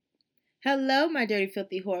Hello, my dirty,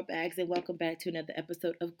 filthy whore bags, and welcome back to another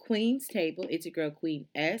episode of Queen's Table. It's your girl, Queen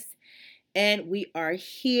S, and we are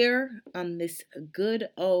here on this good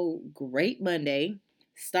old great Monday,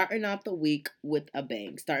 starting off the week with a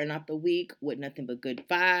bang. Starting off the week with nothing but good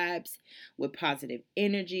vibes, with positive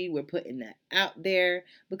energy. We're putting that out there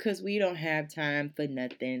because we don't have time for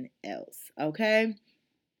nothing else, okay?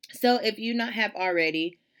 So if you not have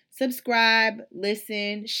already, subscribe,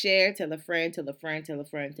 listen, share, tell a friend, tell a friend, tell a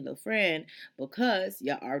friend, tell a friend, because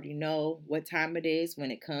y'all already know what time it is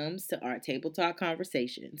when it comes to our table talk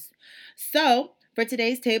conversations. So for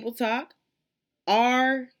today's table talk,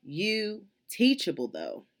 are you teachable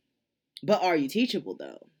though? But are you teachable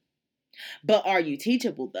though? But are you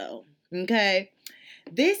teachable though? Okay.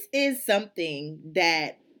 This is something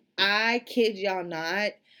that I kid y'all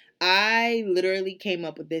not. I literally came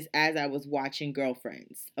up with this as I was watching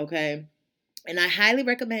Girlfriends, okay? And I highly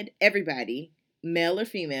recommend everybody, male or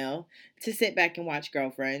female, to sit back and watch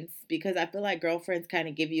Girlfriends because I feel like Girlfriends kind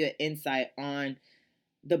of give you an insight on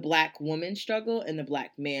the black woman struggle and the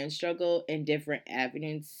black man struggle in different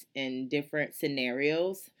avenues and different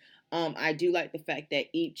scenarios. I do like the fact that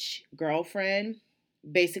each girlfriend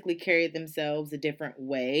basically carried themselves a different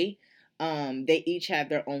way. They each have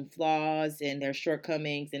their own flaws and their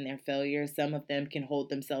shortcomings and their failures. Some of them can hold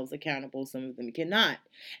themselves accountable, some of them cannot.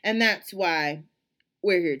 And that's why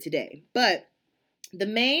we're here today. But the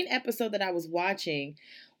main episode that I was watching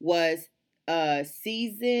was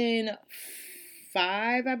season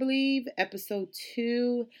 5, I believe, episode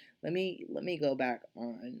 2. Let me go back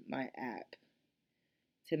on my app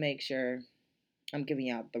to make sure I'm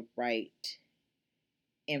giving out the right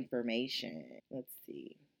information. Let's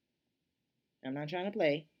see. I'm not trying to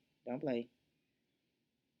play. Don't play.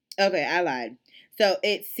 Okay, I lied. So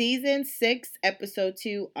it's season 6, episode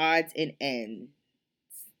 2, odds and ends.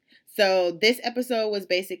 So this episode was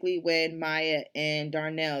basically when Maya and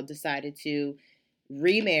Darnell decided to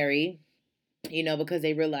remarry, because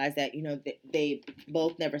they realized that, they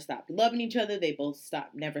both never stopped loving each other. They both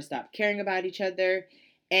never stopped caring about each other.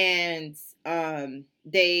 And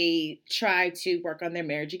they tried to work on their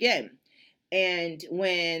marriage again. And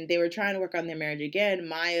when they were trying to work on their marriage again,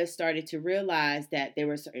 Maya started to realize that there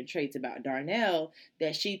were certain traits about Darnell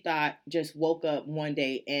that she thought just woke up one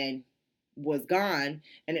day and was gone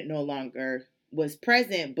and it no longer was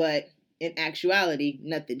present, but in actuality,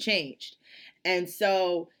 nothing changed. And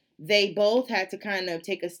so they both had to kind of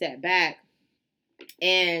take a step back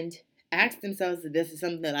and ask themselves if this is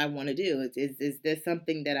something that I want to do. Is this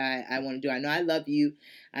something that I want to do? I know I love you.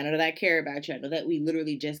 I know that I care about you. I know that we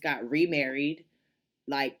literally just got remarried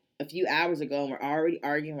like a few hours ago and we're already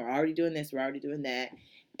arguing. We're already doing this. We're already doing that.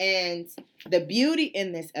 And the beauty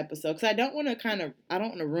in this episode, because I don't want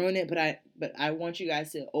to ruin it, but I want you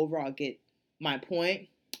guys to overall get my point.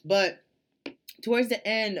 But towards the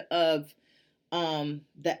end of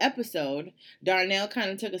the episode, Darnell kind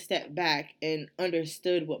of took a step back and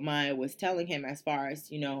understood what Maya was telling him as far as,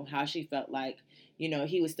 how she felt like,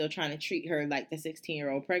 he was still trying to treat her like the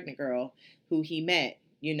 16-year-old pregnant girl who he met,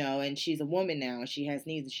 and she's a woman now and she has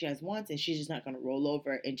needs and she has wants and she's just not going to roll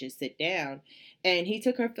over and just sit down. And he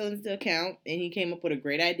took her feelings into account and he came up with a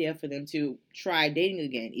great idea for them to try dating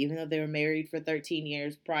again, even though they were married for 13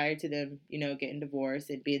 years prior to them, getting divorced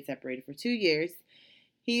and being separated for 2 years.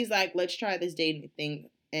 He's like, let's try this dating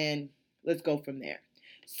thing and let's go from there.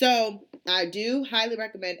 So I do highly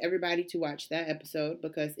recommend everybody to watch that episode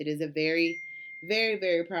because it is a very, very,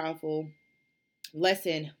 very powerful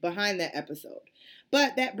lesson behind that episode.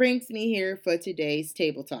 But that brings me here for today's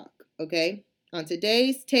table talk, okay? On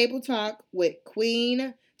today's table talk with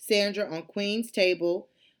Queen Sandra on Queen's Table,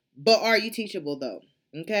 but are you teachable though?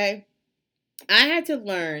 Okay? I had to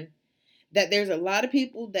learn that there's a lot of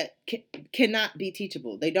people that cannot be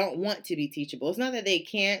teachable. They don't want to be teachable. It's not that they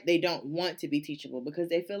can't, they don't want to be teachable because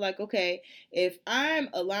they feel like, okay, if I'm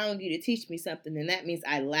allowing you to teach me something, then that means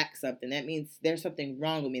I lack something. That means there's something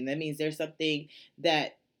wrong with me. That means there's something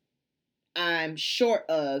that I'm short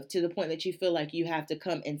of to the point that you feel like you have to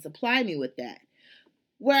come and supply me with that.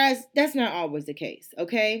 Whereas that's not always the case,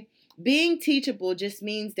 okay? Being teachable just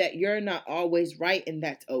means that you're not always right and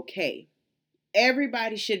that's okay.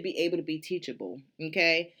 Everybody should be able to be teachable,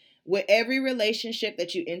 okay? With every relationship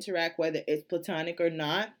that you interact, whether it's platonic or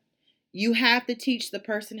not, you have to teach the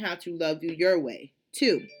person how to love you your way,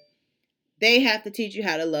 too. They have to teach you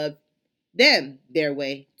how to love them their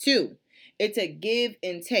way, too. It's a give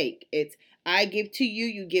and take. It's I give to you,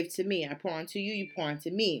 you give to me. I pour onto you, you pour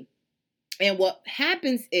onto me. And what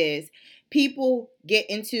happens is people get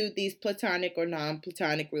into these platonic or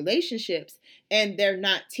non-platonic relationships and they're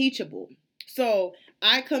not teachable. So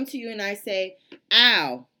I come to you and I say,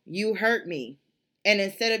 ow, you hurt me. And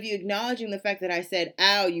instead of you acknowledging the fact that I said,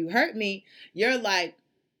 ow, you hurt me, you're like,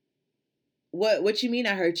 what you mean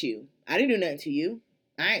I hurt you? I didn't do nothing to you.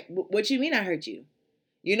 What you mean I hurt you?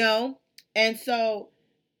 You know? And so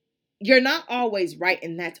you're not always right,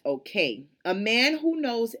 and that's okay. A man who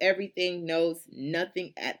knows everything knows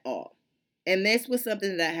nothing at all. And this was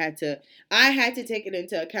something that I had to take it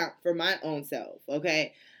into account for my own self,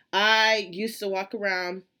 okay? I used to walk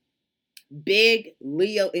around big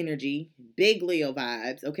Leo energy, big Leo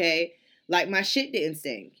vibes, okay? Like my shit didn't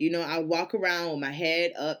stink. You know, I walk around with my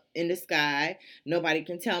head up in the sky. Nobody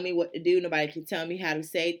can tell me what to do. Nobody can tell me how to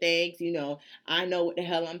say things. You know, I know what the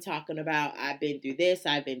hell I'm talking about. I've been through this.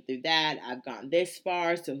 I've been through that. I've gone this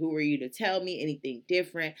far. So who are you to tell me anything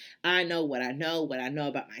different? I know what I know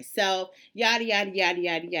about myself. Yada, yada, yada,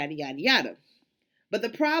 yada, yada, yada, yada. But the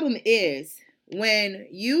problem is when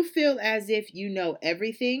you feel as if you know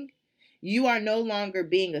everything, you are no longer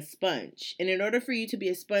being a sponge. And in order for you to be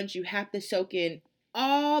a sponge, you have to soak in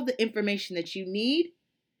all the information that you need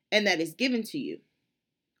and that is given to you.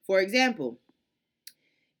 For example,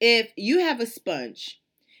 if you have a sponge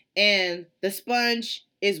and the sponge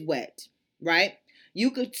is wet, right?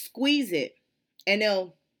 You could squeeze it and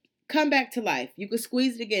it'll come back to life. You could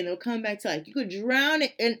squeeze it again, it'll come back to life. You could drown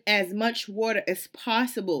it in as much water as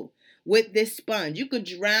possible with this sponge. You could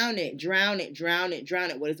drown it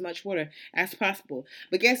with as much water as possible.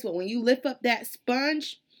 But guess what? When you lift up that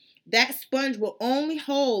sponge will only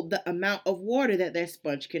hold the amount of water that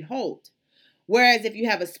sponge can hold. Whereas if you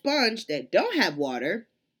have a sponge that don't have water,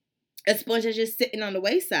 a sponge that's just sitting on the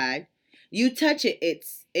wayside, you touch it,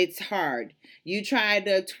 it's hard. You try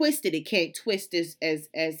to twist it, it can't twist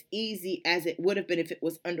as easy as it would have been if it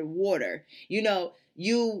was underwater. You know,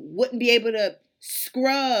 you wouldn't be able to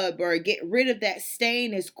scrub or get rid of that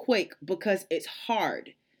stain as quick because it's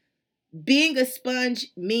hard. Being a sponge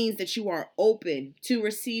means that you are open to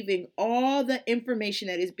receiving all the information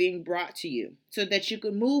that is being brought to you so that you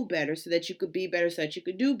could move better, so that you could be better, so that you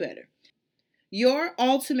could do better. Your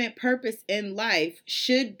ultimate purpose in life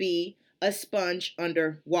should be a sponge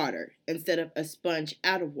under water instead of a sponge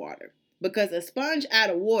out of water. Because a sponge out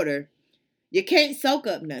of water, you can't soak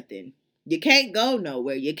up nothing. You can't go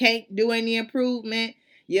nowhere. You can't do any improvement.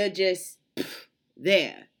 You're just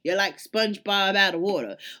there. You're like SpongeBob out of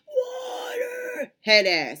water. Water! Head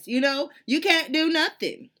ass. You know, you can't do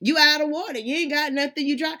nothing. You out of water. You ain't got nothing.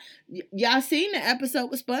 You dry. Y'all seen the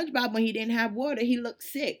episode with SpongeBob when he didn't have water. He looked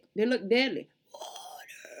sick. They looked deadly.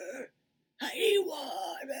 Water. I need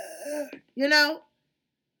water. You know?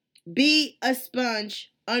 Be a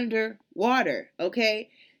sponge underwater, okay?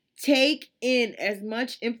 Take in as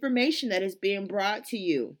much information that is being brought to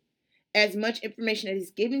you, as much information that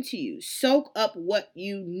is given to you. Soak up what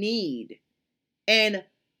you need and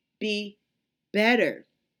be better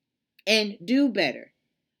and do better,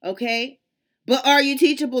 okay? But are you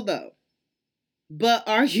teachable though? But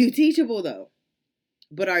are you teachable though?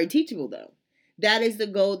 But are you teachable though? That is the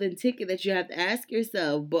golden ticket that you have to ask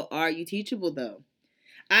yourself. But are you teachable though?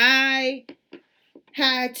 I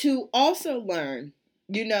had to also learn,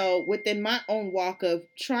 you know, within my own walk of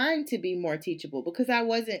trying to be more teachable because I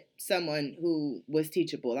wasn't someone who was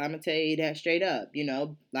teachable. I'm going to tell you that straight up, you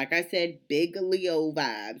know, like I said, big Leo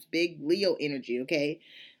vibes, big Leo energy, okay?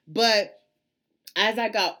 But as I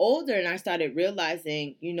got older and I started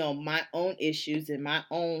realizing, you know, my own issues and my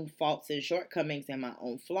own faults and shortcomings and my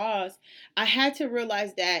own flaws, I had to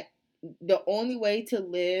realize that the only way to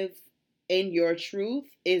live in your truth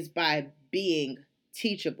is by being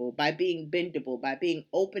teachable, by being bendable, by being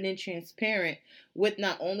open and transparent with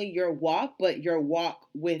not only your walk, but your walk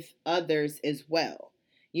with others as well.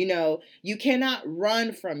 You know, you cannot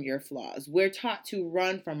run from your flaws. We're taught to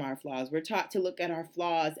run from our flaws. We're taught to look at our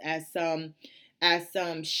flaws as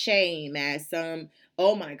some shame, as some,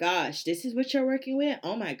 oh my gosh, this is what you're working with?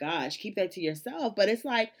 Oh my gosh, keep that to yourself. But it's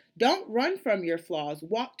like, don't run from your flaws,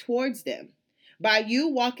 walk towards them. By you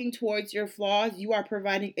walking towards your flaws, you are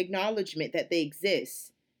providing acknowledgement that they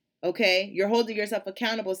exist. Okay? You're holding yourself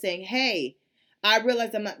accountable saying, hey, I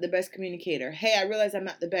realize I'm not the best communicator. Hey, I realize I'm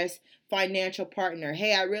not the best financial partner.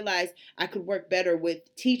 Hey, I realize I could work better with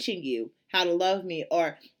teaching you how to love me,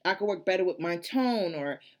 or I could work better with my tone,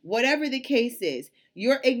 or whatever the case is.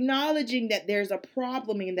 You're acknowledging that there's a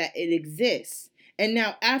problem and that it exists. And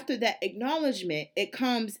now after that acknowledgement, it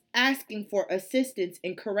comes asking for assistance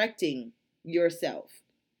in correcting yourself.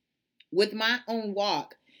 With my own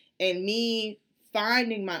walk and me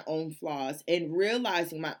finding my own flaws and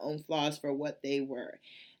realizing my own flaws for what they were.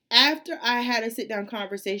 After I had a sit down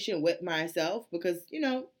conversation with myself, because, you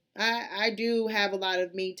know, I do have a lot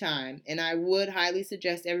of me time, and I would highly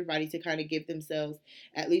suggest everybody to kind of give themselves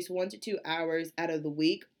at least 1 to 2 hours out of the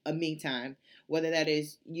week of me time. Whether that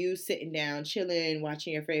is you sitting down, chilling,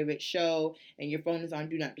 watching your favorite show, and your phone is on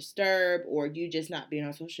do not disturb, or you just not being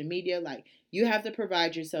on social media. Like, you have to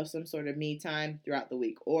provide yourself some sort of me time throughout the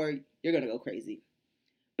week, or you're gonna go crazy.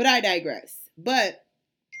 But I digress. But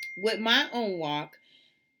with my own walk,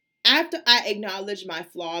 after I acknowledged my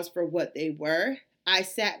flaws for what they were, I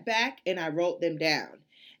sat back and I wrote them down.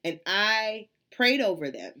 And I prayed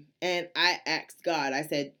over them. And I asked God, I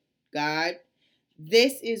said, God,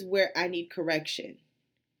 this is where I need correction.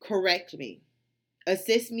 Correct me.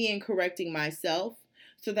 Assist me in correcting myself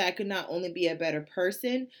so that I could not only be a better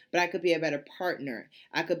person, but I could be a better partner.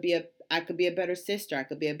 I could be a better sister. I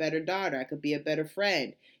could be a better daughter. I could be a better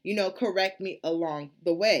friend. Correct me along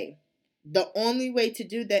the way. The only way to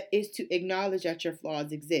do that is to acknowledge that your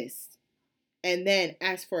flaws exist and then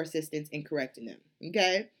ask for assistance in correcting them.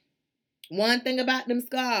 Okay? One thing about them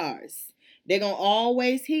scars, they're going to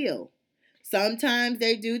always heal. Sometimes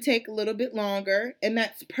they do take a little bit longer, and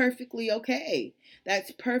that's perfectly okay.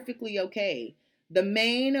 That's perfectly okay. The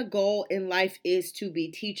main goal in life is to be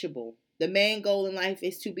teachable. The main goal in life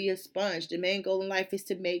is to be a sponge. The main goal in life is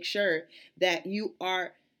to make sure that you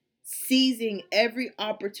are seizing every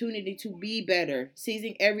opportunity to be better,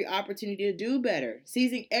 seizing every opportunity to do better,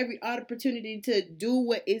 seizing every opportunity to do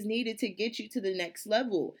what is needed to get you to the next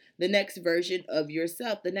level, the next version of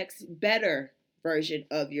yourself, the next better version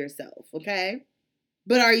of yourself, okay?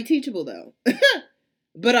 But are you teachable though?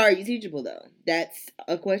 But are you teachable though? That's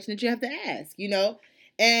a question that you have to ask.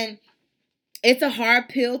 And it's a hard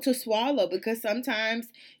pill to swallow because sometimes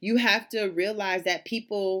you have to realize that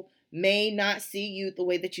people may not see you the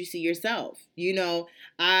way that you see yourself.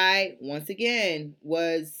 I, once again,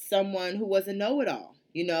 was someone who was a know it all,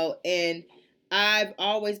 and I've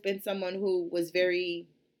always been someone who was very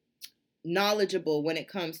knowledgeable when it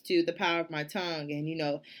comes to the power of my tongue.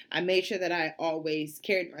 And I made sure that I always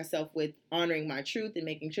carried myself with honoring my truth and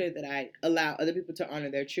making sure that I allow other people to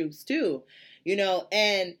honor their truths too.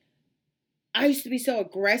 And I used to be so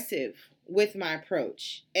aggressive with my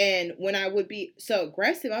approach. And when I would be so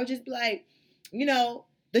aggressive, I would just be like,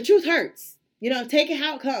 the truth hurts. Take it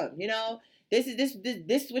how it comes. This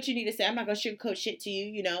is what you need to say. I'm not gonna sugarcoat shit to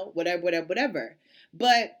you, whatever, whatever, whatever.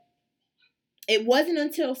 But it wasn't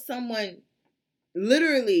until someone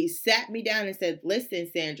literally sat me down and said, listen,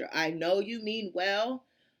 Sandra, I know you mean well,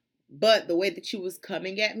 but the way that you was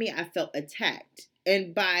coming at me, I felt attacked.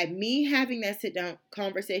 And by me having that sit down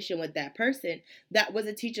conversation with that person, that was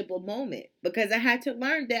a teachable moment because I had to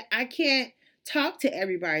learn that I can't talk to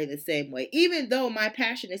everybody the same way. Even though my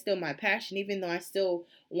passion is still my passion, even though I still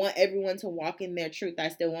want everyone to walk in their truth, I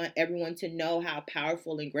still want everyone to know how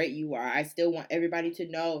powerful and great you are. I still want everybody to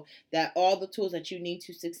know that all the tools that you need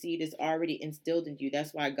to succeed is already instilled in you.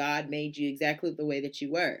 That's why God made you exactly the way that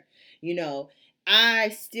you were. I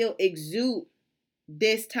still exude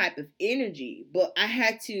this type of energy, but I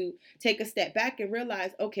had to take a step back and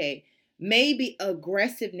realize, okay, maybe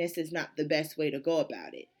aggressiveness is not the best way to go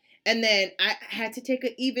about it. And then I had to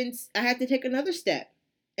take another step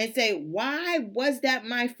and say, why was that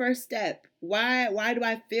my first step? Why do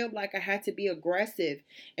I feel like I had to be aggressive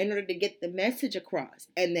in order to get the message across?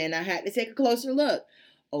 And then I had to take a closer look.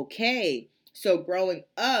 Okay, so growing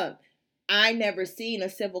up, I never seen a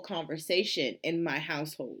civil conversation in my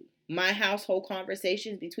household. My household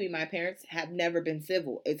conversations between my parents have never been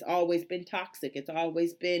civil. It's always been toxic. It's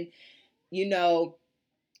always been, you know,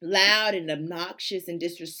 loud and obnoxious and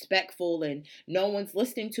disrespectful, and no one's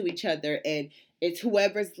listening to each other, and it's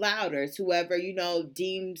whoever's louder, it's whoever,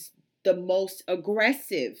 deems the most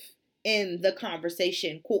aggressive in the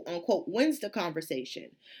conversation, quote unquote, wins the conversation.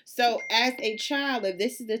 So as a child,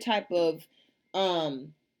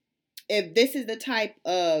 um if this is the type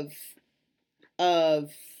of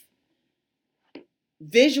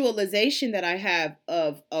visualization that I have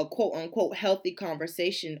of a quote unquote healthy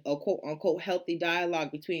conversation, a quote unquote healthy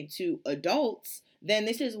dialogue between two adults, then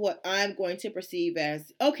this is what I'm going to perceive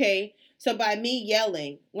as, okay, so by me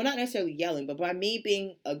yelling, well, not necessarily yelling, but by me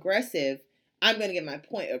being aggressive, I'm going to get my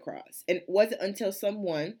point across. And it wasn't until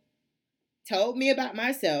someone told me about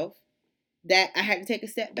myself that I had to take a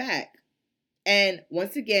step back. And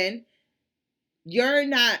once again, you're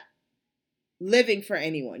not living for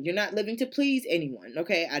anyone. You're not living to please anyone,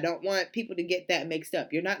 okay? I don't want people to get that mixed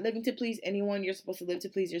up. You're not living to please anyone. You're supposed to live to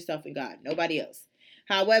please yourself and God, nobody else.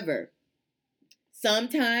 However,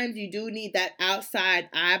 sometimes you do need that outside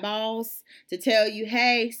eyeballs to tell you,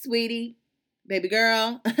 hey, sweetie, baby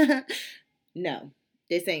girl, no,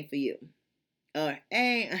 this ain't for you. Or,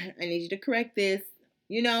 hey, I need you to correct this.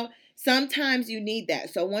 You know, sometimes you need that.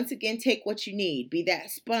 So once again, take what you need. Be that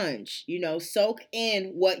sponge. Soak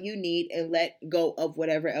in what you need and let go of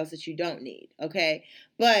whatever else that you don't need. Okay?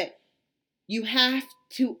 But you have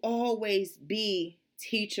to always be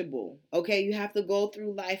teachable. Okay? You have to go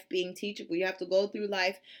through life being teachable. You have to go through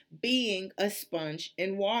life being a sponge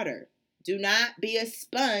in water. Do not be a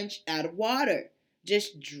sponge out of water.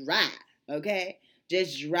 Just dry. Okay?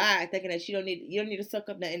 Just dry, thinking that you don't need to suck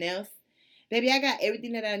up nothing else. Baby, I got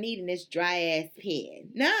everything that I need in this dry ass pen.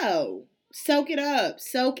 No. Soak it up.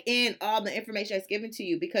 Soak in all the information that's given to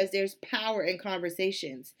you, because there's power in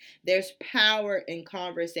conversations. There's power in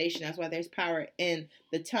conversation. That's why there's power in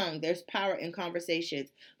the tongue. There's power in conversations.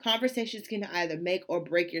 Conversations can either make or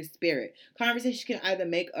break your spirit. Conversations can either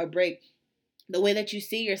make or break the way that you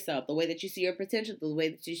see yourself, the way that you see your potential, the way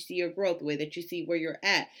that you see your growth, the way that you see where you're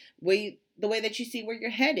at, the way that you see where you're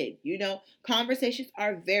headed. Conversations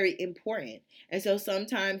are very important. And so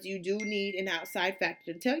sometimes you do need an outside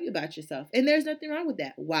factor to tell you about yourself. And there's nothing wrong with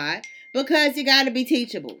that. Why? Because you got to be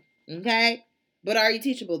teachable. Okay? But are you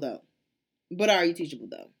teachable though?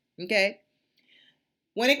 Okay?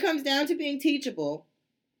 When it comes down to being teachable,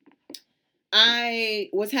 I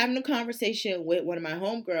was having a conversation with one of my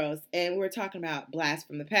homegirls, and we were talking about blasts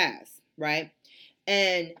from the past, right?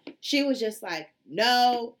 And she was just like,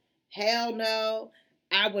 no, hell no.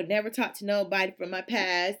 I would never talk to nobody from my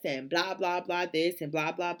past, and blah, blah, blah this and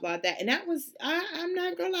blah, blah, blah that. And that was, I'm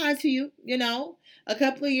not going to lie to you, a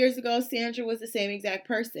couple of years ago, Sandra was the same exact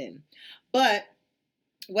person. But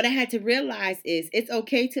what I had to realize is it's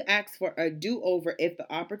okay to ask for a do-over if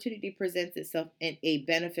the opportunity presents itself in a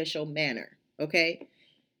beneficial manner. Okay?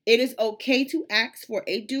 It is okay to ask for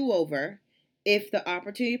a do-over if the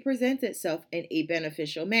opportunity presents itself in a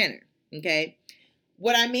beneficial manner. Okay?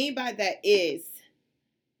 What I mean by that is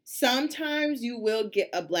sometimes you will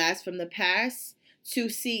get a blast from the past to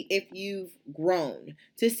see if you've grown,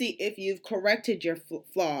 to see if you've corrected your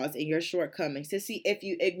flaws and your shortcomings, to see if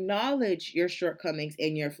you acknowledge your shortcomings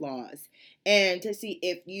and your flaws, and to see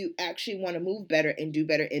if you actually want to move better and do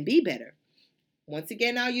better and be better. Once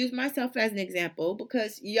again, I'll use myself as an example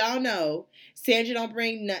because y'all know Sandra don't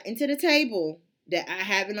bring nothing to the table that I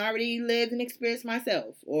haven't already lived and experienced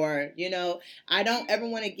myself. Or, I don't ever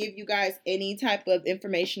want to give you guys any type of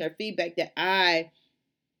information or feedback that I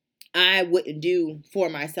wouldn't do for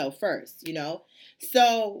myself first,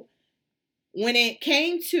 So when it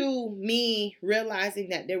came to me realizing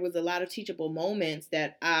that there was a lot of teachable moments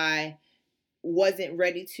that I wasn't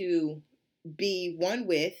ready to be one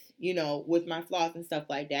with my flaws and stuff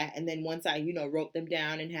like that. And then once I, wrote them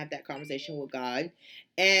down and had that conversation with God,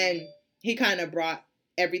 and he kind of brought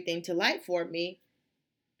everything to light for me,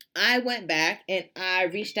 I went back and I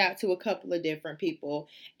reached out to a couple of different people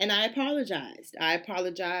and I apologized. I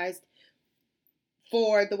apologized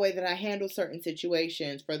for the way that I handled certain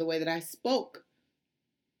situations, for the way that I spoke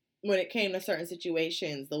when it came to certain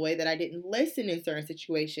situations, the way that I didn't listen in certain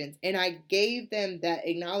situations. And I gave them that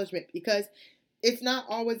acknowledgement because it's not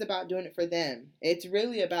always about doing it for them. It's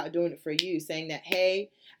really about doing it for you, saying that, hey,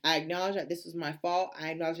 I acknowledge that this was my fault. I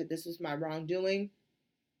acknowledge that this was my wrongdoing.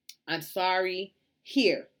 I'm sorry.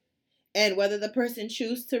 Here. And whether the person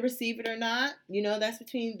chooses to receive it or not, that's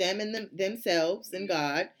between them and themselves and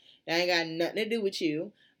God. That ain't got nothing to do with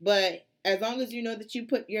you. But as long as you know that you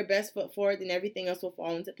put your best foot forward, then everything else will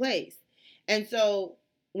fall into place. And so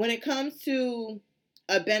when it comes to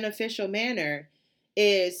a beneficial manner,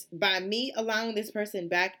 is by me allowing this person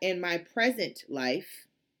back in my present life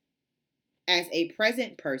as a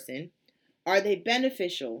present person, are they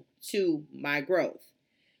beneficial to my growth?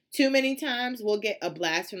 Too many times we'll get a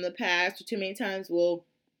blast from the past, or too many times we'll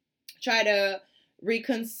try to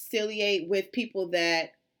reconciliate with people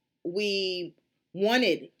that we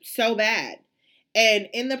wanted so bad. And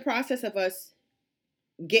in the process of us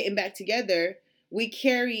getting back together, we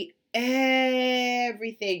carry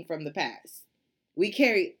everything from the past. We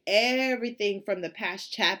carry everything from the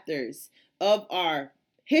past chapters of our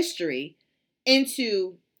history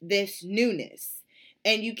into this newness.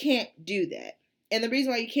 And you can't do that. And the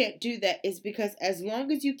reason why you can't do that is because as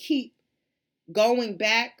long as you keep going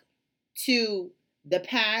back to the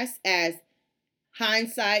past as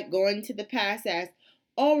hindsight, going to the past as,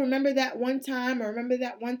 oh, remember that one time, or remember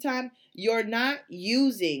that one time, you're not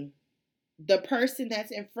using the person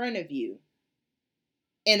that's in front of you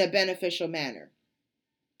in a beneficial manner.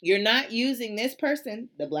 You're not using this person,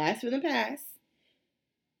 the blast from the past,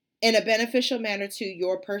 in a beneficial manner to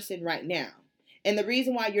your person right now. And the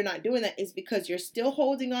reason why you're not doing that is because you're still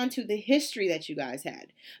holding on to the history that you guys had.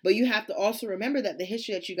 But you have to also remember that the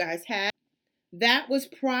history that you guys had, that was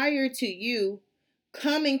prior to you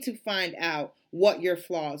coming to find out what your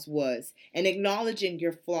flaws was and acknowledging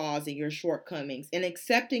your flaws and your shortcomings and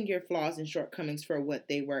accepting your flaws and shortcomings for what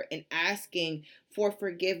they were and asking for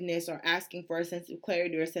forgiveness or asking for a sense of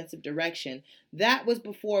clarity or a sense of direction. That was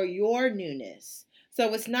before your newness.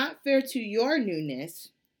 So it's not fair to your newness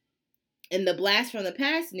and the blast from the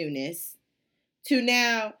past newness to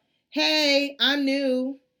now, hey, I'm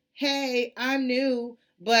new. Hey, I'm new,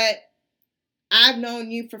 but I've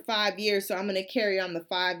known you for 5 years, so I'm going to carry on the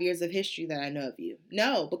 5 years of history that I know of you.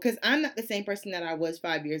 No, because I'm not the same person that I was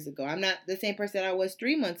 5 years ago. I'm not the same person that I was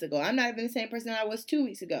 3 months ago. I'm not even the same person that I was 2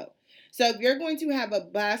 weeks ago. So if you're going to have a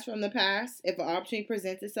blast from the past, if an opportunity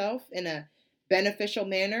presents itself in a beneficial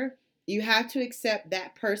manner, you have to accept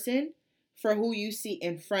that person for who you see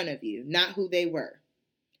in front of you, not who they were.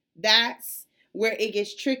 That's where it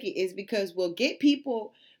gets tricky, is because we'll get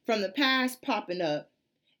people from the past popping up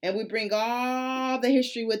and we bring all the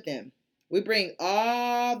history with them. We bring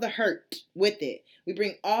all the hurt with it. We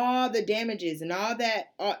bring all the damages and all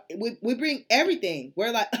that. We bring everything.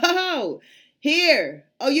 We're like, oh, here.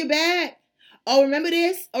 Oh, you bad. Oh, remember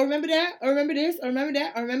this? Oh, remember that? Or remember this? Or remember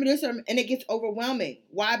that? Or remember this? And it gets overwhelming.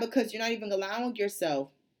 Why? Because you're not even allowing yourself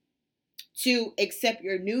to accept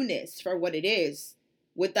your newness for what it is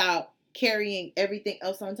without carrying everything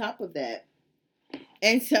else on top of that.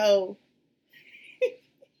 And so,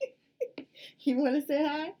 you want to say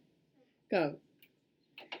hi? Go.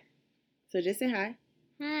 So just say hi.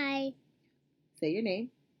 Hi. Say your name.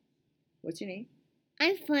 What's your name?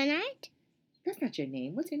 I'm Fortnite. That's not your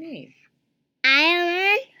name. What's your name? Iron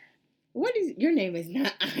Man. What is your name? Is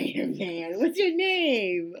not Iron Man. What's your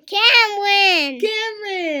name? Cameron.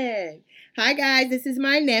 Cameron. Hi guys, this is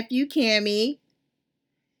my nephew Cammy.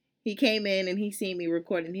 He came in and he seen me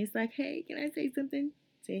recording. He's like, "Hey, can I say something?"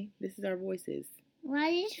 See, this is our voices.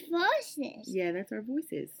 What is voices? Yeah, that's our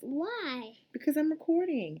voices. Why? Because I'm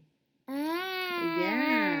recording. Ah.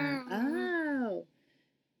 Yeah. Oh.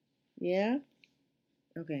 Yeah.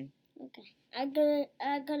 Okay. Okay. I'm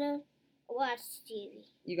gonna watch TV.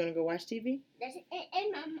 You gonna go watch TV? That's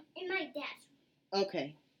in my dad's room.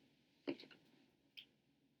 Okay.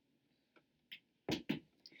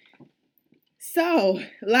 So,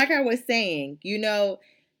 like I was saying,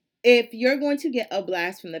 if you're going to get a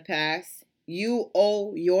blast from the past, you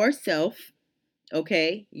owe yourself,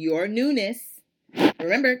 okay, your newness.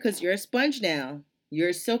 Remember, because you're a sponge now.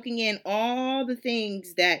 You're soaking in all the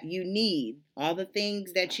things that you need, all the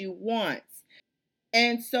things that you want.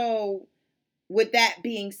 And so, with that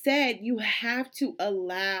being said, you have to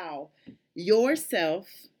allow yourself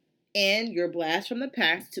and your blast from the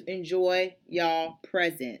past to enjoy y'all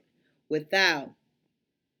present without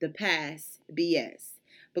the past BS.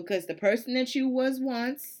 Because the person that you was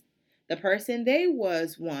once, the person they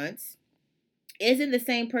was once, isn't the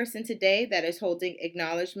same person today that is holding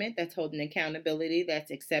acknowledgement, that's holding accountability,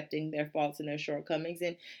 that's accepting their faults and their shortcomings,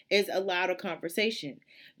 and is allowed a conversation.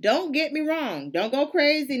 Don't get me wrong. Don't go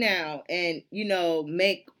crazy now and,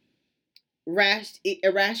 make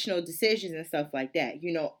irrational decisions and stuff like that.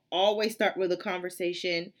 Always start with a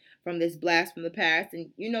conversation from this blast from the past,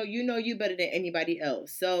 and you better than anybody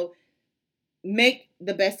else. So make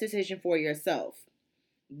the best decision for yourself.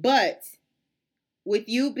 But with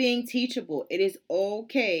you being teachable, it is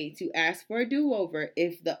okay to ask for a do-over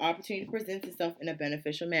if the opportunity presents itself in a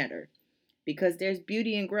beneficial manner. Because there's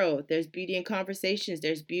beauty in growth. There's beauty in conversations.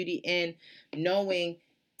 There's beauty in knowing,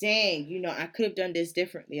 dang, I could have done this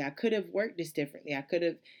differently. I could have worked this differently. I could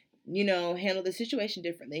have, handled the situation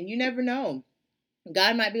differently. And you never know.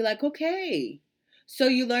 God might be like, okay, so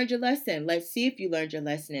you learned your lesson. Let's see if you learned your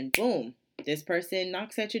lesson. And boom, this person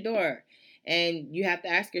knocks at your door. And you have to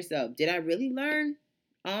ask yourself, did I really learn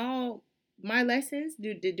all my lessons?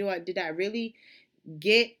 Did I really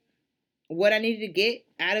get what I needed to get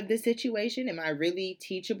out of this situation? Am I really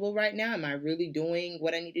teachable right now? Am I really doing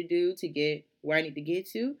what I need to do to get where I need to get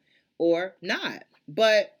to, or not?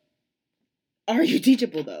 But are you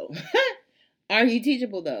teachable though? Are you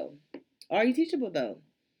teachable though? Are you teachable though?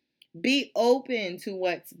 Be open to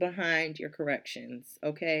what's behind your corrections,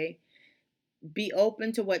 okay? Be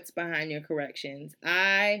open to what's behind your corrections.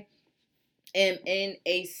 I am in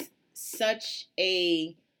such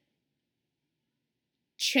a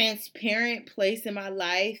transparent place in my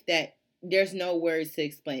life that there's no words to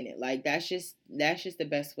explain it. Like that's just the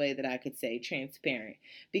best way that I could say transparent,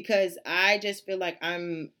 because I just feel like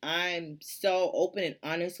I'm so open and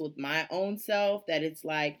honest with my own self that it's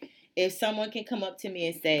like, if someone can come up to me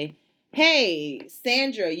and say, "Hey,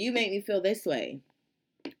 Sandra, you make me feel this way,"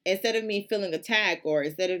 instead of me feeling attacked, or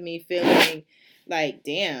instead of me feeling like,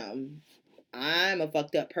 damn, I'm a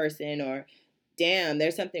fucked up person, or damn,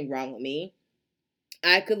 there's something wrong with me,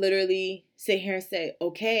 I could literally sit here and say,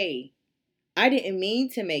 okay, I didn't mean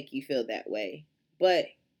to make you feel that way, but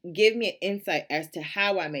give me an insight as to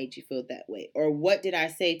how I made you feel that way, or what did I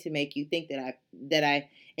say to make you think that I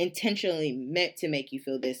intentionally meant to make you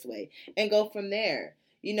feel this way, and go from there.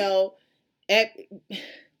 You know, at,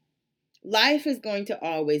 life is going to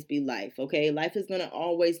always be life, okay? Life is going to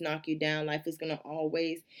always knock you down. Life is going to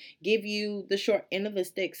always give you the short end of the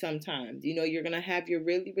stick sometimes. You know, you're going to have your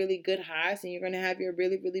really, really good highs and you're going to have your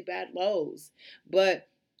really, really bad lows. But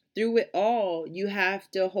through it all, you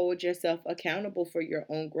have to hold yourself accountable for your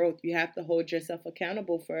own growth. You have to hold yourself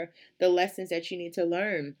accountable for the lessons that you need to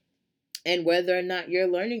learn and whether or not you're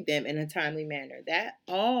learning them in a timely manner. That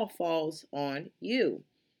all falls on you.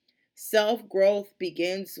 Self growth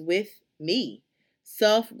begins with me.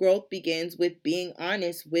 Self growth begins with being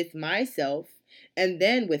honest with myself and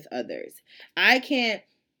then with others. I can't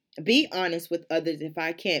be honest with others if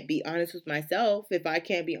I can't be honest with myself, if I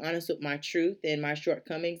can't be honest with my truth and my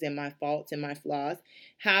shortcomings and my faults and my flaws.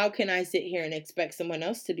 How can I sit here and expect someone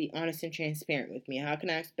else to be honest and transparent with me? How can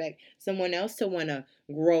I expect someone else to want to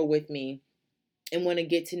grow with me and want to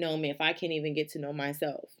get to know me if I can't even get to know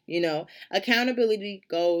myself? You know, accountability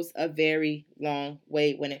goes a very long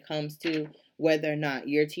way when it comes to whether or not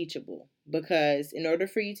you're teachable. Because in order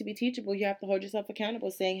for you to be teachable, you have to hold yourself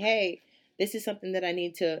accountable, saying, hey, this is something that I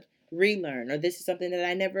need to relearn, or this is something that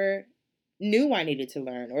I never knew I needed to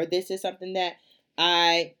learn, or this is something that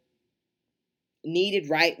I needed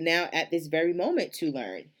right now at this very moment to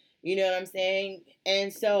learn. You know what I'm saying?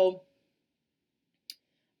 And so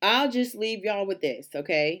I'll just leave y'all with this,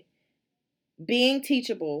 okay? Being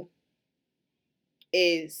teachable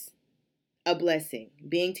is a blessing.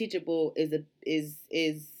 Being teachable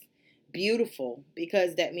is beautiful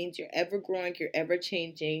because that means you're ever growing, you're ever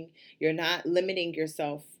changing, you're not limiting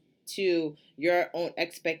yourself to your own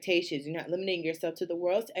expectations. You're not limiting yourself to the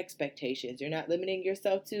world's expectations. You're not limiting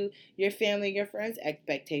yourself to your family, your friends'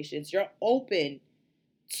 expectations. You're open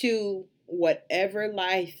to whatever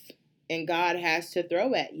life and God has to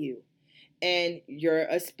throw at you. And you're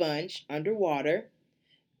a sponge underwater.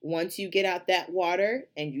 Once you get out that water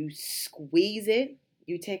and you squeeze it,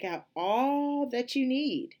 you take out all that you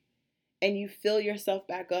need and you fill yourself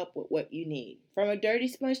back up with what you need. From a dirty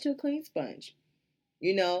sponge to a clean sponge.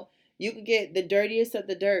 You know, you can get the dirtiest of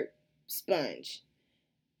the dirt sponge.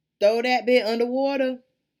 Throw that bit underwater,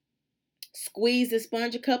 squeeze the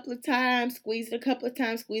sponge a couple of times, squeeze it a couple of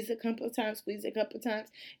times, squeeze it a couple of times, squeeze it a couple of times.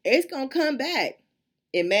 It's going to come back.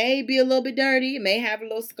 It may be a little bit dirty. It may have a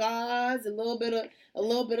little scars, a little bit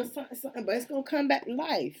of something, but it's gonna come back to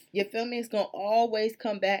life. You feel me? It's gonna always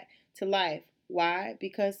come back to life. Why?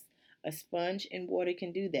 Because a sponge and water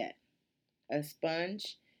can do that. A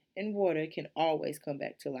sponge and water can always come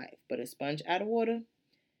back to life, but a sponge out of water,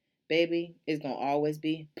 baby, is gonna always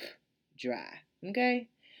be dry. Okay?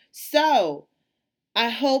 So I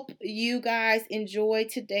hope you guys enjoyed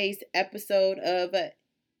today's episode of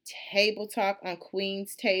Table Talk on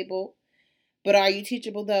Queen's Table. But are you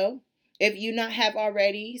teachable though? If you not have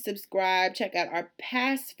already, subscribe, check out our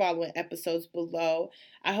past following episodes below.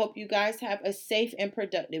 I hope you guys have a safe and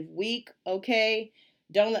productive week, okay?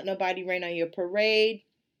 Don't let nobody rain on your parade.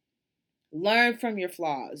 Learn from your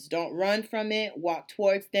flaws. Don't run from it. Walk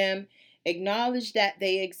towards them. Acknowledge that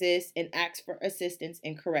they exist and ask for assistance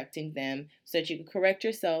in correcting them so that you can correct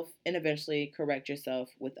yourself and eventually correct yourself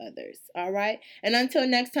with others. All right? And until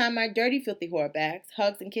next time, my dirty, filthy whore bags,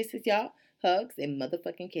 hugs and kisses, y'all. Hugs and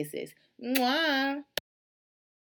motherfucking kisses. Mwah!